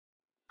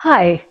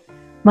Hi,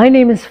 my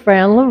name is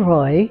Fran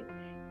LeRoy,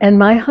 and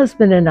my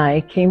husband and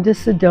I came to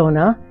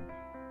Sedona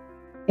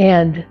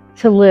and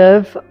to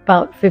live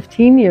about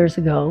 15 years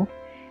ago.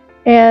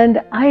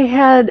 And I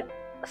had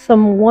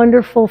some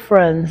wonderful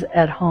friends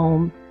at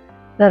home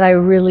that I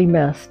really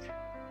missed.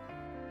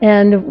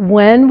 And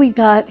when we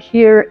got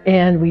here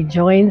and we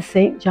joined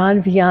St.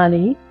 John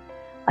Vianney,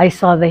 I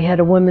saw they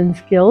had a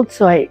women's guild,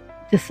 so I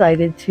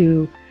decided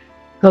to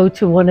go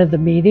to one of the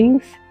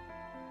meetings,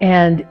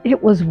 and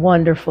it was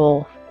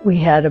wonderful. We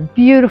had a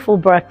beautiful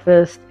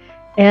breakfast,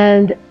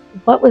 and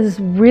what was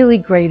really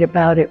great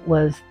about it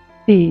was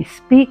the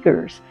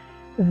speakers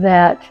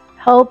that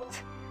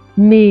helped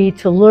me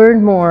to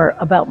learn more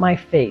about my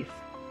faith.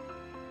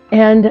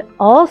 And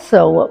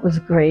also what was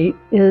great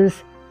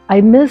is I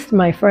missed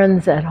my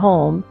friends at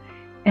home,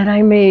 and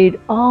I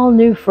made all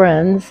new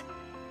friends,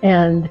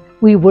 and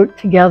we worked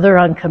together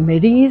on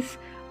committees.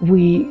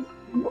 We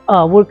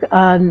work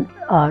on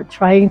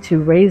trying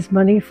to raise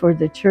money for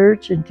the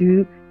church and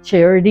do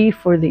charity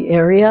for the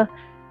area.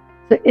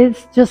 So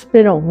it's just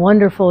been a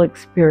wonderful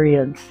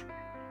experience,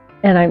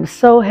 and I'm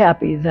so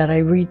happy that I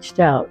reached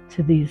out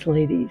to these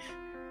ladies.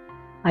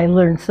 I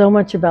learned so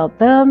much about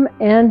them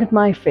and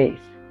my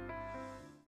faith.